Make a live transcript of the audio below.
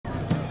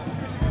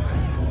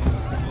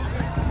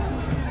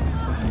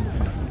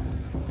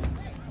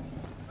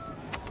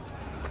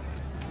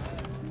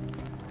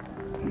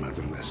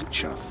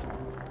chuff.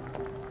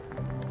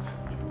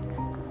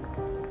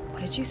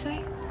 What did you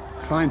say?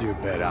 Find your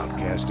bed,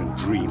 outcast, and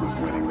dream of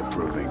winning the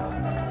proving.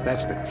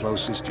 That's the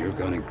closest you're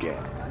gonna get.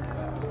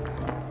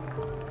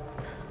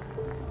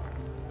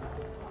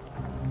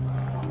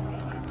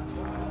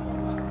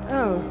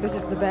 Oh, this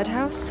is the bed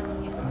house?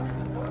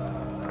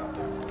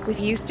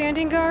 With you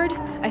standing guard,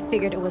 I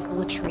figured it was the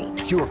latrine.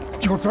 Your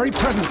very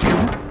presence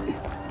here...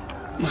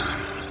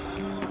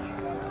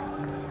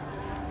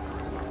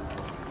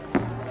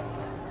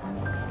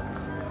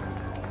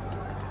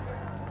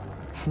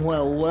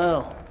 Well,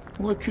 well.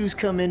 Look who's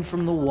come in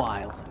from the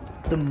wild.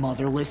 The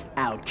motherless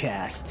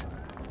outcast.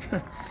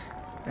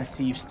 I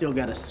see you've still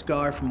got a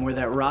scar from where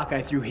that rock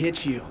I threw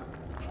hit you.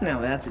 Now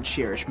that's a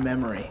cherished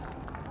memory.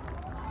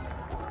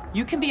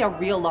 You can be a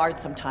real lard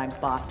sometimes,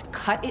 boss.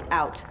 Cut it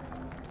out.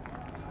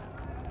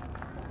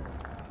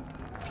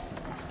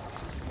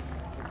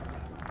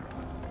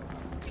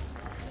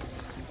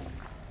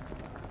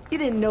 You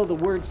didn't know the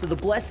words to the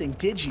blessing,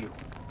 did you?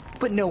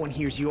 But no one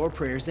hears your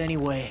prayers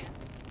anyway.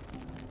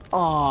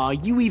 Aw,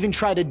 you even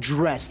try to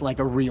dress like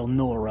a real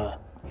Nora.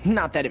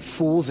 Not that it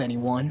fools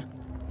anyone.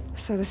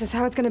 So this is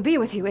how it's gonna be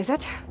with you, is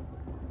it?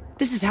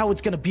 This is how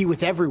it's gonna be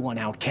with everyone,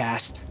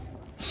 outcast.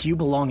 You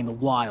belong in the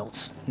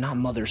wilds, not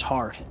Mother's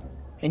heart.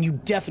 And you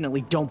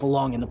definitely don't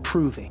belong in the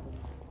proving.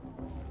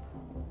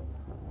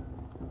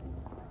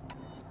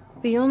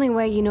 The only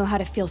way you know how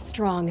to feel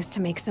strong is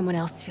to make someone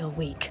else feel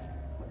weak.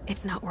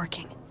 It's not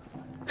working.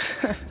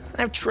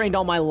 I've trained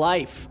all my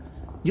life.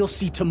 You'll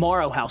see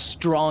tomorrow how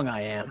strong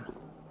I am.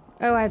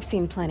 Oh, I've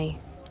seen plenty.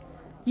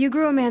 You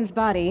grew a man's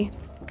body,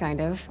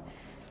 kind of.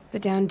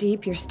 But down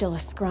deep, you're still a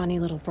scrawny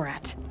little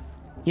brat.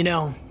 You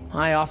know,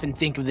 I often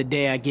think of the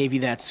day I gave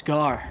you that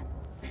scar.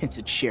 It's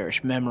a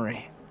cherished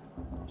memory.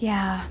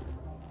 Yeah.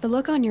 The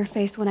look on your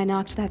face when I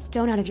knocked that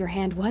stone out of your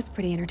hand was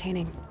pretty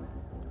entertaining.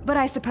 But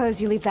I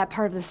suppose you leave that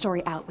part of the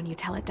story out when you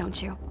tell it,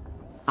 don't you?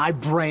 I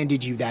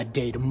branded you that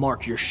day to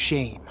mark your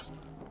shame.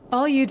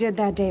 All you did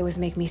that day was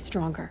make me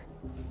stronger.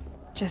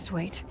 Just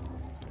wait.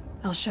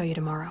 I'll show you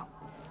tomorrow.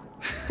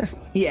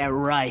 Yeah,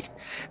 right.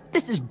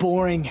 This is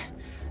boring.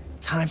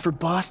 Time for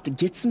Boss to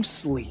get some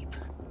sleep.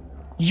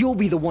 You'll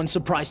be the one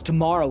surprised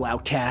tomorrow,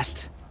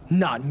 outcast.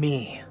 Not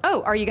me.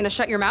 Oh, are you gonna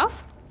shut your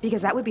mouth?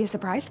 Because that would be a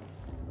surprise.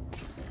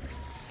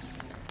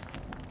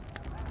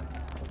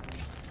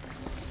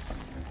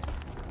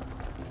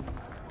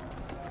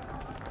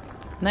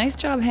 Nice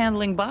job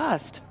handling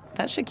Bast.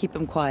 That should keep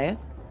him quiet.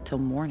 Till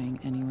morning,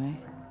 anyway.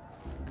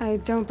 I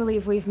don't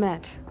believe we've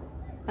met.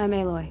 I'm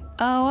Aloy.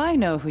 Oh, I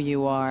know who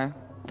you are.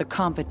 The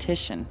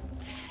competition.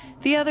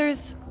 The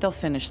others, they'll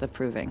finish the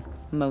proving.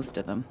 Most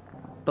of them.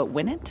 But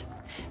win it?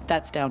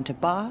 That's down to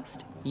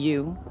Bast,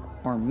 you,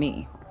 or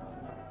me.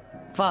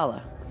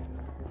 Vala.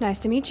 Nice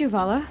to meet you,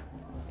 Vala.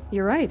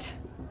 You're right.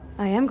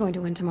 I am going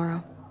to win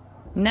tomorrow.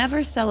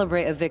 Never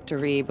celebrate a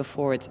victory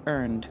before it's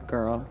earned,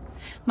 girl.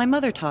 My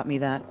mother taught me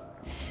that.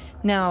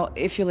 Now,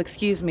 if you'll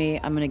excuse me,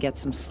 I'm gonna get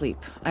some sleep.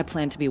 I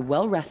plan to be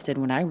well rested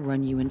when I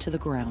run you into the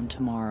ground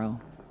tomorrow.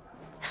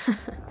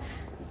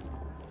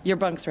 Your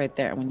bunk's right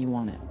there when you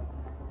want it.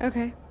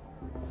 Okay.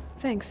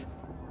 Thanks.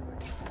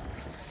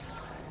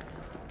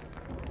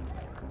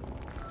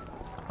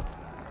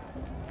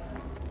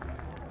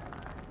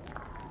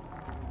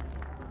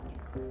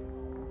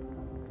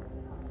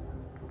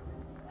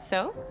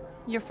 So,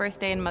 your first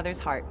day in Mother's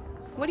heart.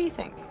 What do you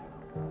think?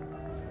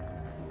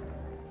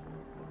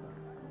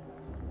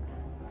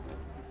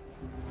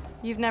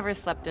 You've never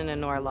slept in a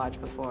Nora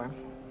lodge before.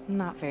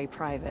 Not very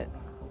private.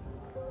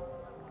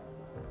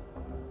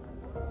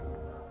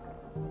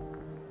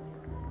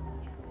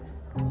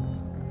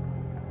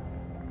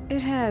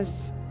 It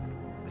has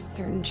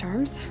certain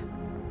charms.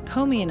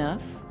 Homey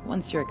enough,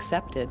 once you're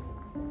accepted.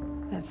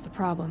 That's the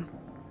problem.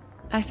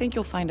 I think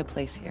you'll find a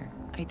place here.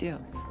 I do.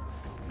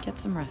 Get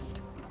some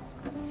rest.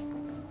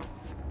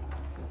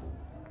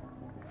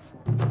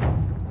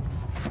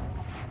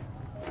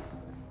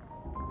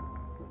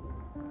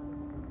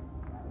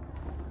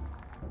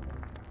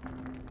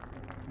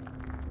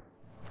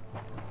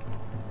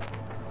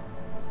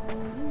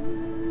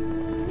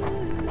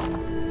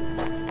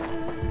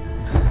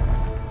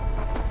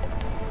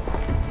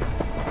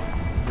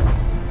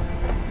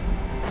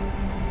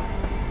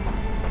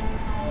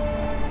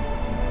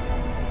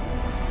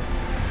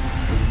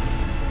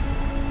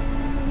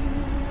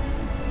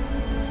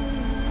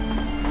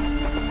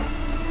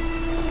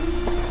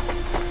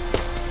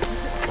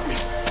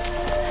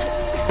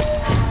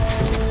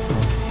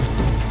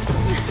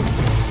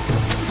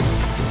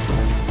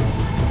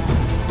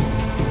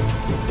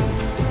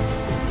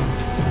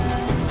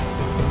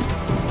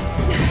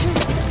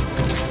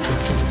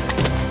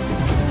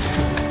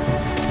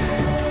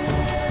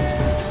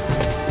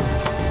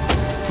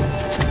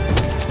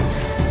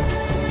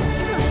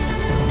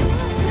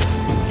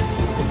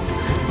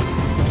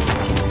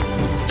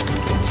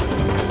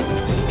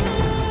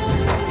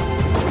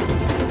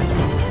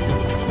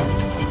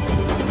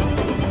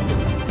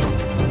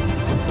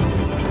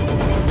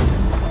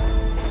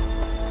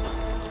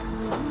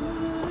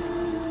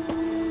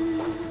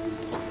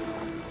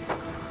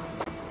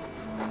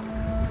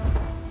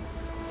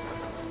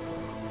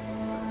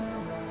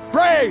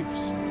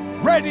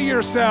 Ready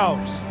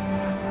yourselves!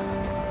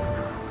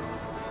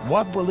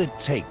 What will it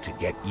take to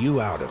get you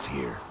out of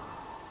here?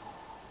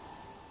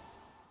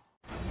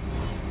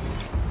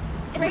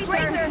 It's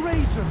a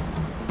razor!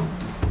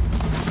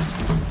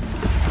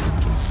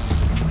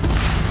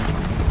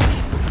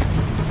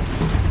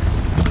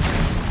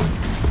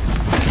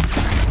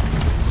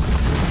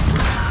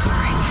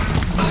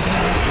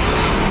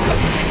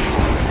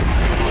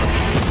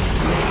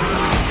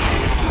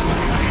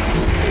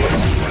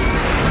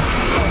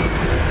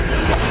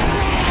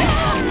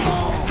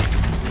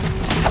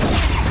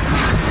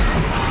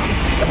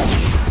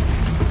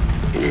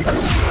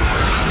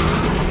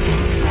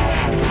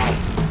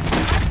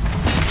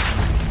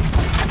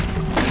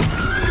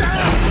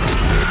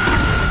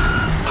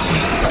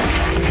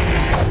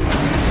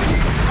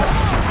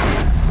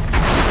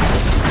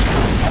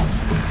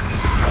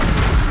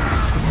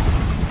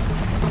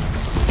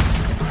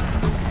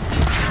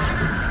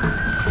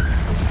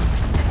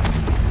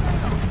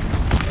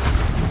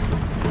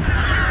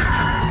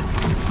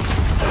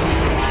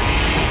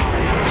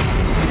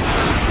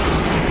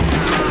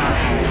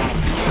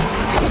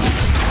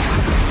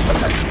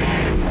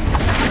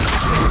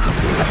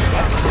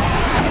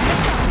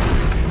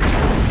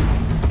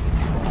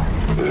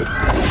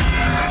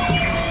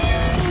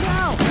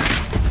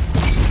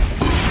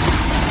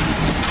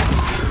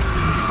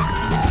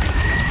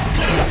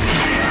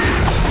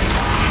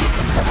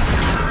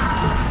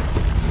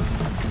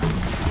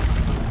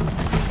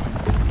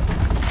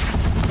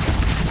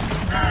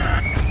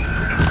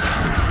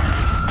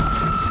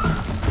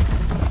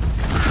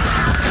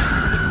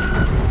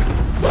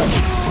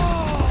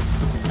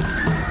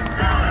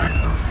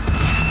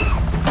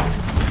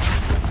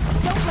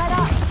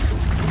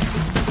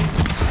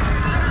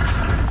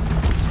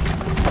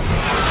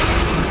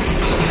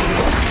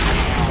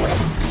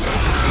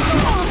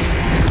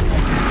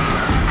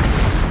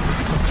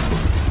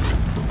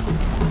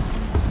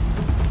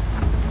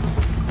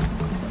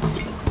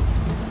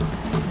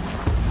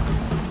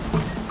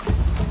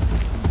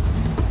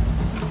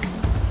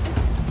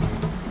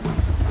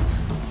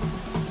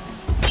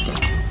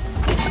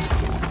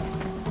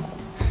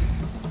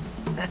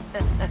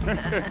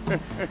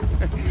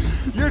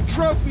 Your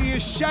trophy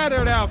is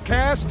shattered,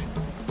 outcast.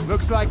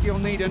 Looks like you'll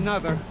need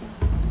another.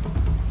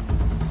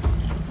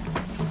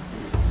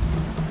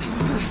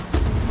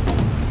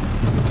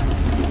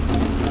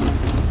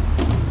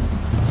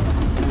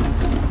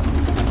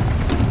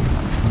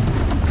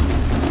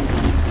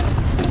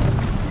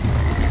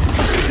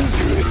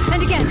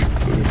 And again.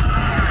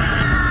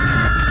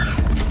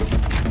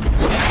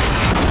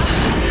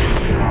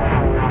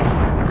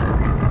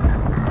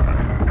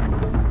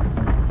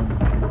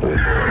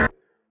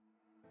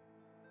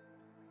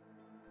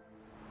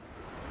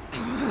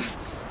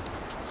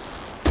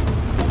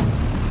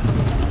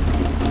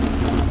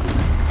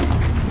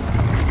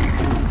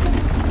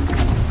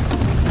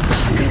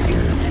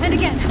 And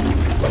again.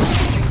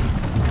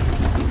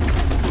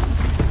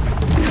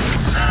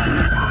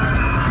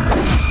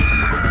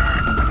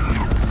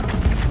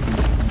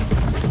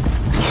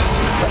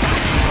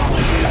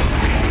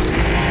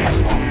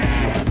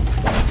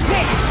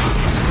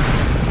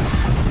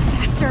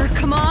 Faster,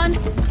 come on.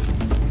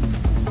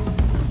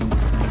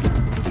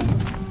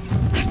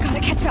 I've got to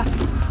catch up.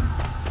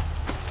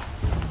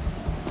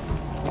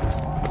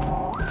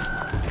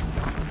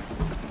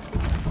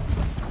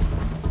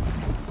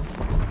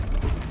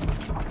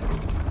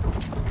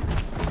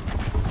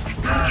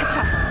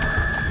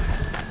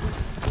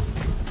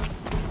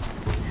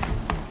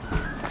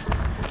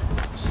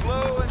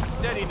 Slow and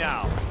steady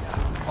now.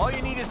 All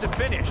you need is to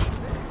finish.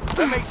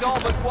 That makes all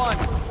but one.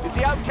 Is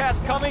the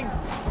outcast coming?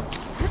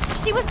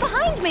 She was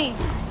behind me.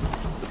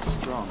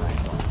 Strong, I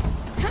thought.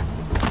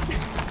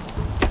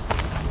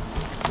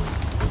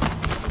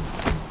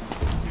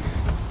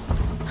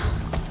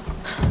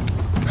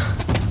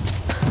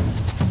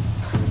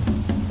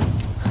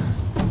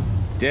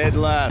 Dead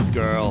last,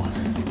 girl.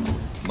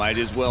 Might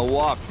as well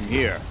walk from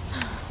here.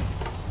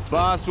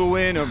 Boss will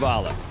win,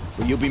 Urvala,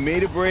 but you'll be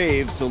made a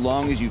brave so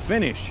long as you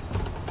finish.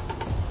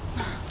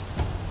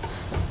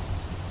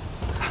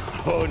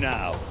 Oh,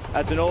 now,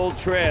 that's an old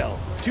trail.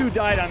 2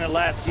 died on it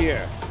last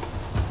year.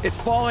 It's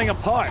falling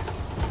apart.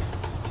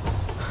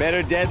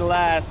 Better dead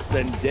last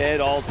than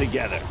dead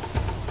altogether.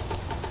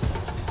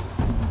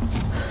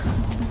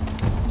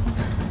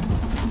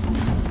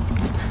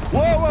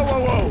 Whoa, whoa,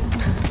 whoa, whoa!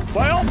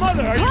 By all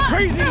mother, are you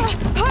crazy?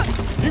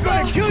 You're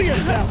gonna kill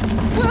yourself!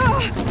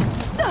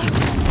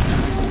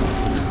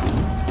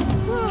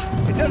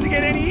 It doesn't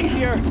get any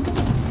easier!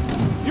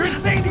 You're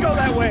insane to go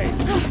that way!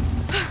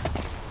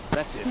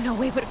 That's it. No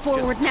way but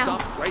forward Just now.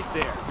 Stop right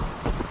there.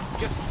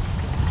 Just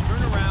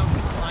turn around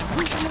and climb.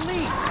 Where can you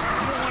leave?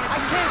 I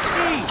can't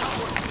see!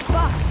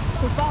 Boss,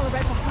 we're falling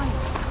right behind.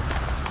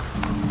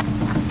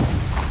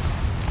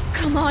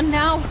 Come on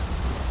now.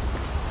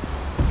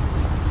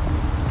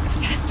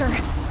 Faster.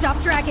 Stop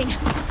dragging.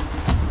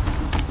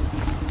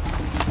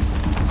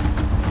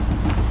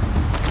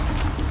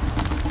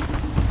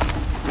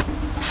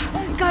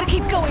 Gotta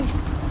keep going.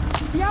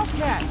 The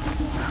outcast!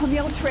 On the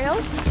old trail?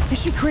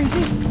 Is she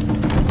crazy?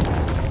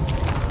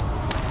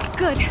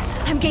 Good.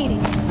 I'm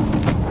gaining.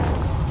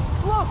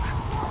 Look!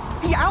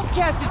 The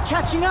outcast is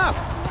catching up!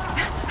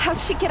 How'd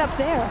she get up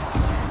there?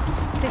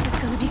 This is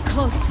gonna be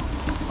close.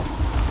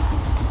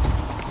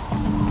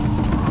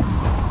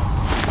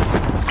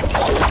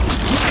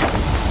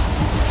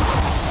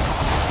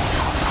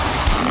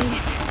 Made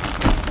it.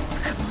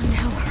 Come on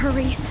now,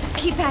 hurry.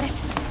 Keep at it.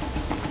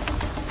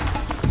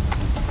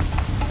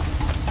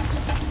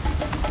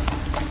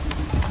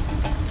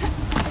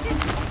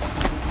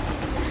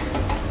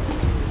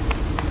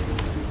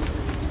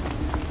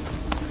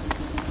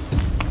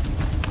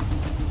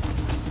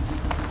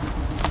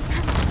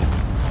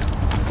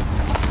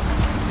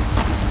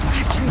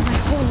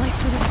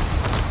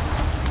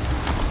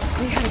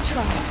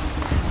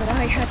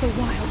 I had the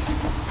wilds.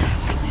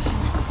 Precision.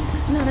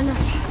 Not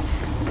enough.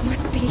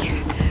 Must be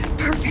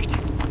perfect.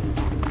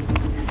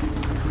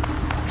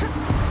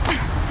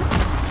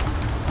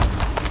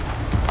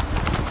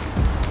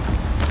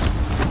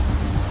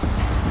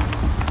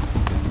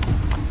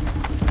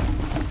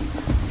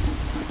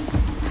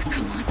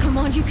 Come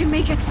on, you can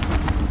make it.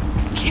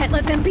 Can't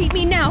let them beat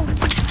me now.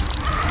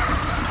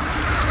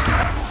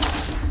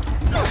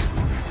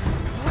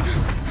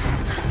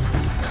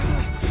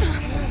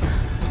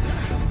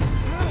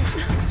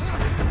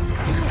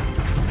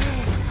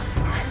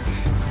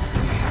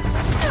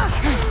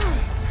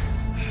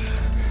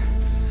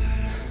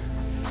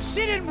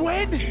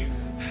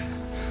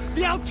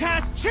 The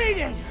outcast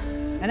cheated!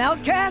 An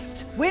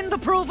outcast win the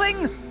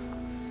proving?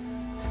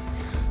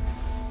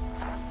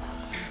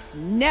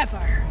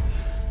 Never.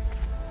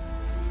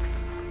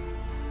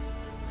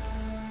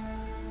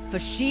 For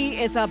she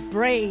is a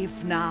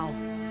brave now.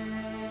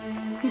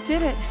 You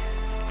did it.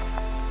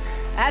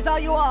 As are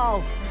you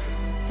all.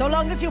 So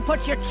long as you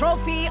put your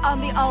trophy on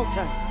the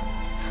altar.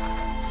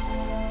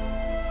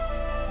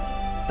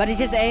 But it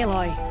is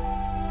Aloy.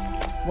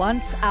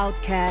 Once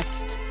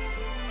outcast,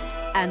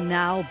 and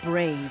now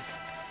brave,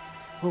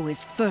 who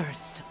is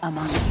first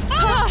among you.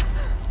 Ah!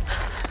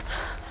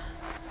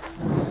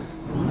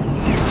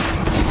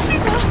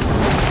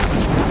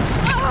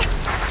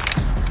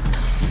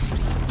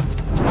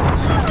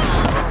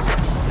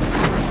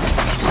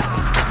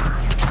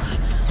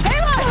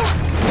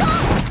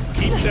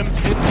 Keep them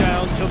pinned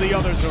down till the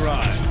others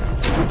arrive.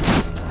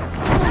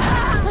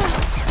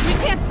 We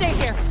can't stay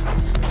here.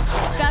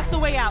 That's the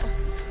way out.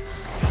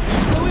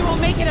 But we won't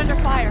make it under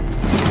fire.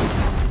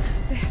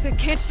 They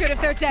can't shoot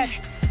if they're dead.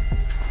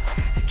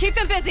 Keep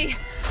them busy.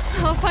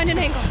 I'll find an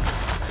angle.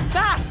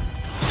 Fast!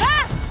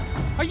 Fast!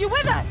 Are you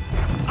with us?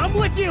 I'm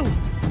with you!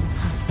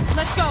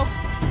 Let's go.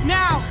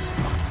 Now!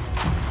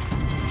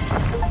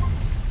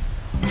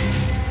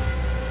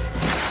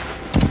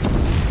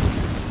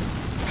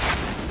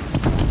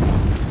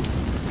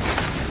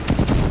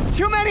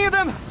 Too many of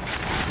them!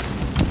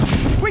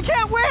 We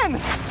can't win!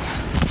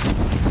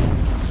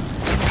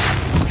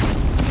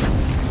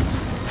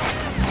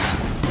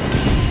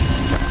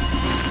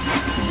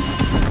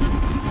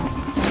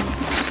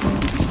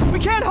 We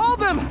can't hold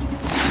them!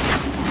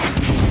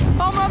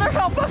 Oh, Mother,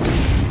 help us!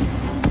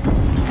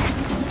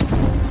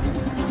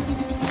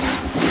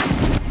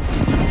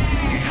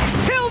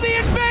 Kill the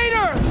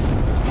invaders!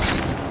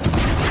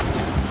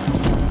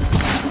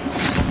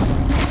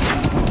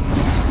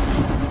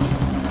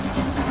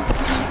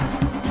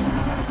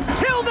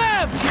 Kill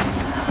them!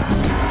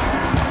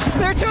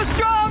 They're too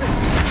strong!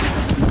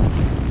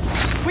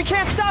 We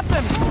can't stop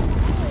them!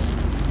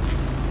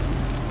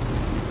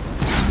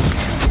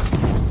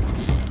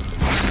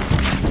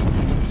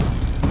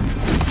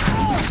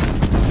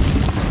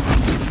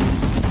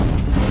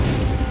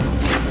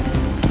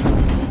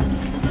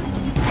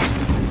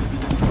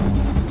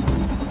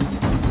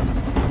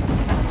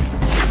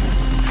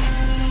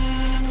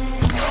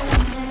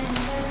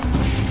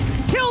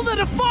 Kill the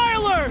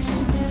defilers!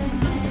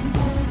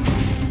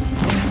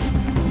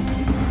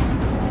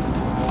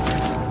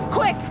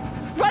 Quick!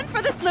 Run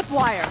for the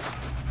slipwire!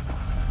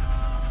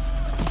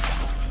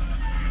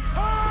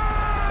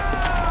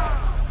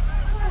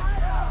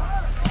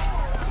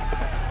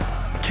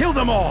 Kill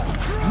them all!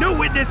 No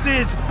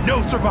witnesses,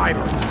 no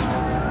survivors!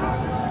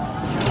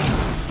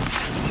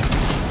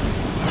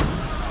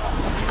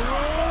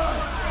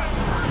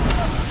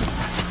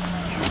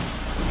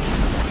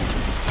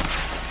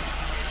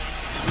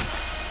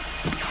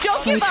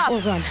 Don't give up! Or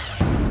run.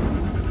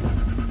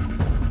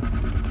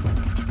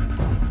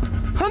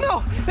 Oh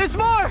no! There's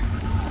more!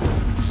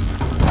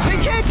 They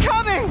keep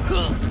coming!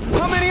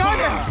 How many are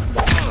there?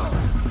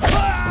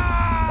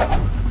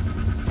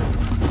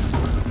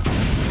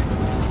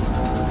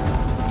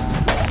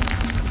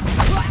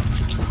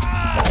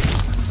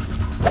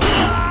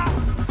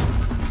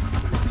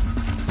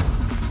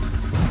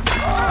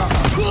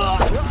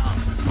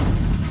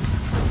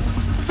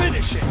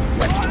 Finish it!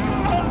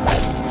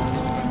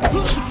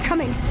 Keep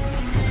coming.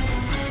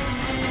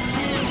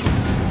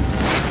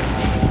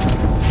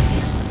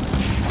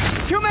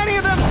 Too many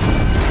of them!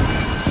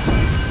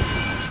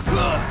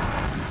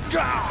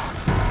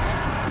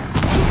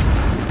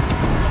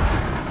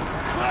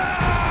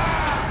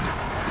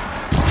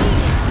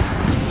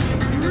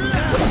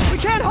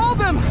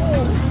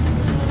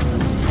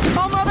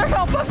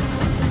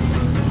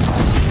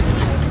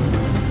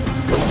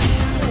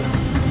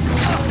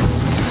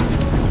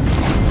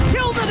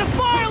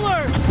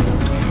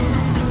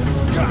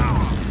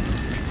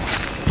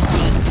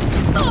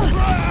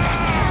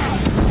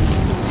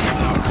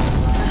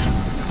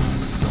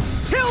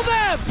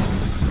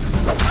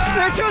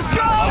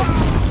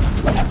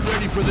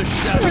 for the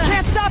shadow. We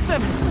can't stop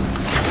them!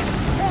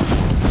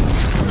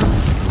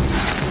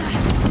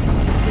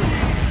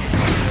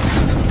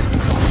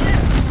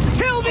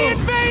 Kill the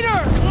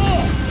invaders!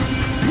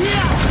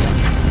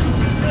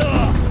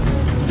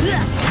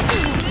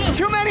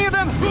 Too many of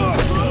them!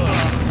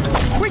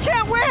 We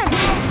can't win!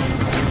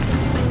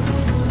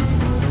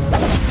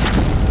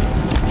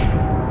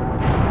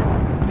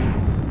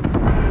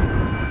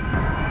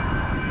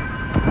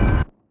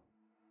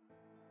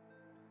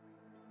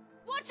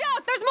 Watch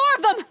out! There's more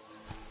of them!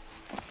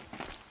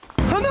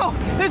 Oh no!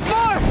 There's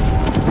more!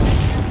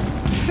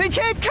 They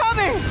keep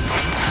coming!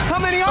 How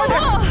many are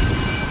there?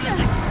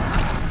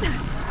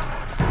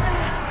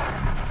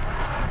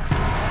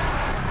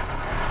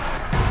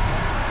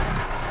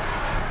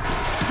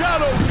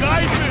 Shadow,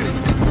 guide me!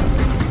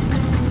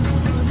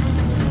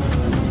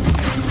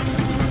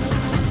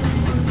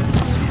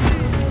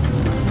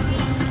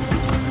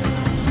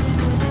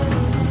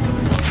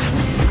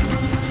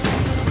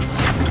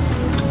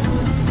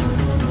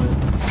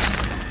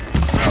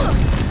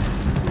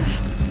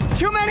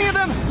 Too many of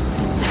them!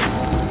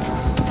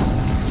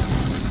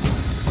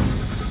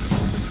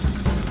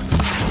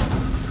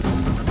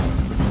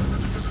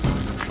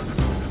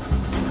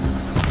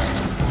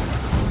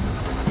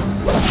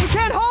 We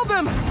can't hold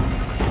them! You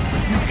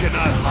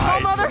cannot hide.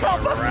 Oh, Mother, from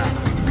help our us! wrath.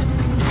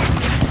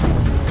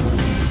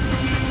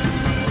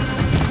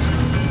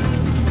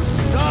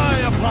 Die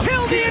upon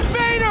Kill the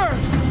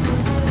invaders!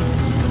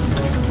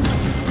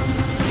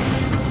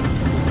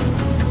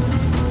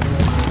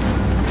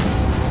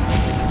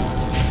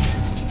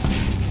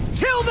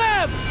 Kill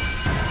them!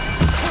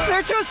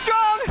 They're too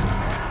strong!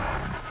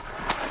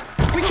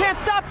 We can't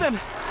stop them!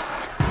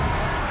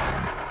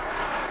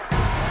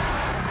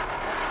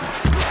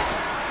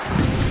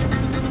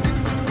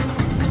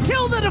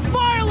 Kill the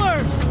Defiant!